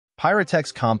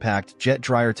Pyrotek's compact jet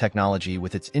dryer technology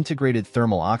with its integrated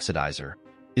thermal oxidizer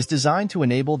is designed to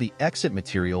enable the exit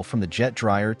material from the jet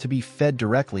dryer to be fed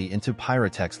directly into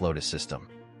Pyrotek's Lotus system.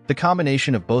 The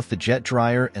combination of both the jet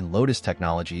dryer and Lotus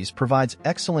technologies provides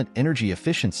excellent energy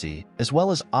efficiency as well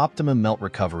as optimum melt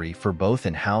recovery for both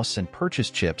in-house and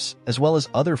purchased chips as well as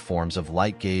other forms of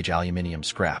light-gauge aluminum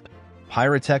scrap.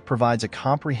 Pyrotek provides a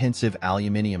comprehensive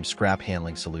aluminum scrap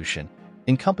handling solution,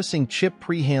 encompassing chip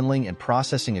pre-handling and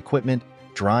processing equipment,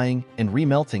 drying, and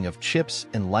remelting of chips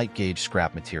and light-gauge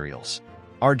scrap materials.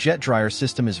 Our jet dryer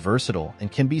system is versatile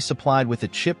and can be supplied with a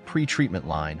chip pre-treatment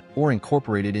line or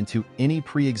incorporated into any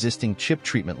pre-existing chip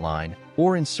treatment line,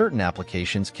 or in certain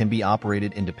applications can be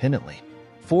operated independently.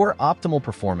 For optimal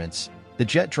performance, the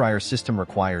jet dryer system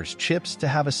requires chips to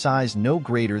have a size no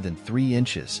greater than 3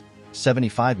 inches,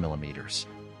 75 millimeters.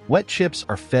 Wet chips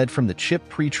are fed from the chip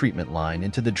pre-treatment line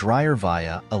into the dryer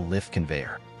via a lift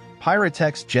conveyor.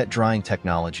 Pyrotek's jet drying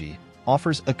technology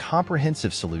offers a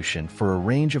comprehensive solution for a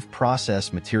range of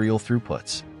process material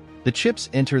throughputs. The chips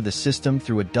enter the system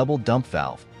through a double dump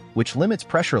valve, which limits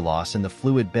pressure loss in the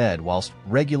fluid bed whilst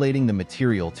regulating the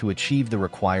material to achieve the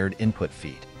required input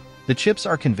feed. The chips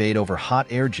are conveyed over hot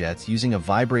air jets using a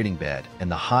vibrating bed, and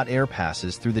the hot air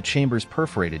passes through the chamber's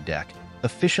perforated deck,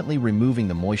 efficiently removing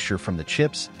the moisture from the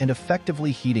chips and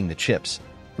effectively heating the chips,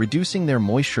 reducing their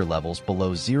moisture levels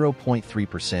below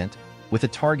 0.3% with a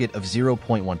target of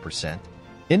 0.1%.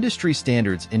 Industry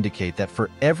standards indicate that for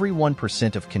every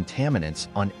 1% of contaminants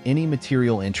on any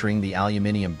material entering the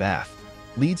aluminum bath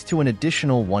leads to an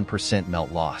additional 1%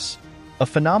 melt loss, a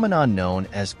phenomenon known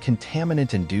as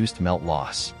contaminant-induced melt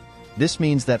loss. This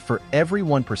means that for every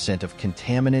 1% of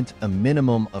contaminant, a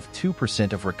minimum of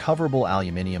 2% of recoverable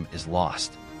aluminum is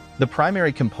lost. The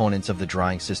primary components of the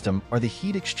drying system are the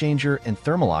heat exchanger and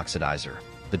thermal oxidizer,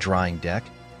 the drying deck,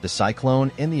 the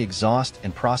cyclone, and the exhaust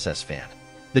and process fan.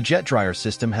 The jet dryer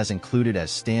system has included as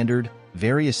standard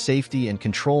various safety and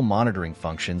control monitoring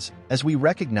functions, as we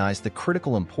recognize the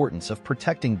critical importance of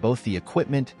protecting both the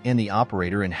equipment and the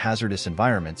operator in hazardous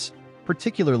environments,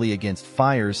 particularly against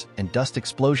fires and dust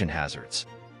explosion hazards.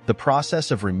 The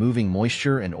process of removing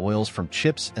moisture and oils from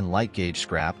chips and light-gauge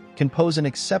scrap can pose an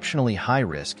exceptionally high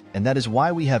risk, and that is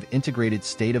why we have integrated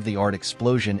state-of-the-art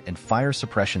explosion and fire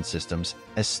suppression systems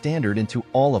as standard into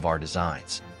all of our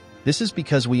designs. This is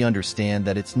because we understand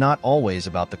that it's not always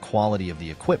about the quality of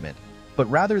the equipment, but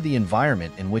rather the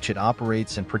environment in which it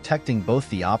operates and protecting both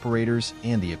the operators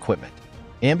and the equipment.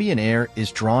 Ambient air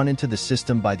is drawn into the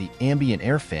system by the ambient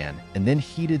air fan and then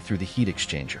heated through the heat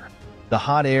exchanger. The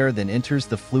hot air then enters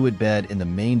the fluid bed in the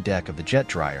main deck of the jet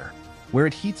dryer, where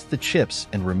it heats the chips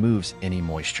and removes any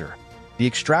moisture. The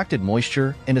extracted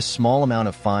moisture and a small amount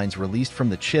of fines released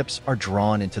from the chips are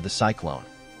drawn into the cyclone,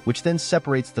 which then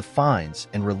separates the fines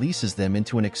and releases them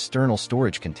into an external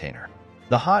storage container.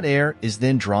 The hot air is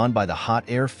then drawn by the hot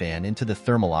air fan into the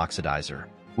thermal oxidizer,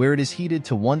 where it is heated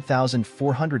to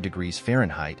 1,400 degrees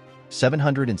Fahrenheit,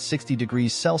 760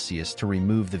 degrees Celsius to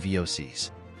remove the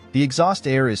VOCs. The exhaust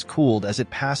air is cooled as it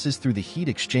passes through the heat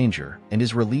exchanger and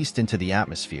is released into the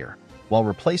atmosphere, while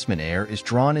replacement air is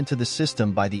drawn into the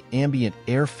system by the ambient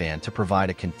air fan to provide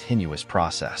a continuous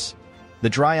process. The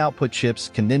dry output chips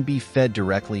can then be fed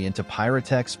directly into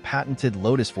Pyrotek's patented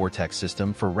Lotus Vortex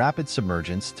system for rapid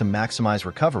submergence to maximize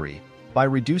recovery by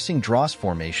reducing dross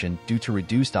formation due to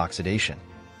reduced oxidation.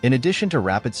 In addition to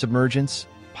rapid submergence,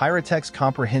 Pyrotek's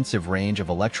comprehensive range of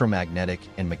electromagnetic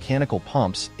and mechanical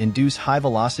pumps induce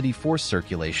high-velocity force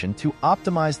circulation to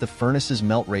optimize the furnace's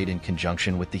melt rate in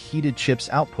conjunction with the heated chips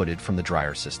outputted from the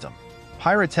dryer system.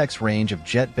 Pyrotek's range of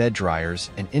jet bed dryers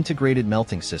and integrated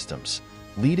melting systems,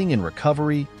 leading in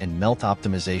recovery and melt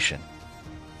optimization,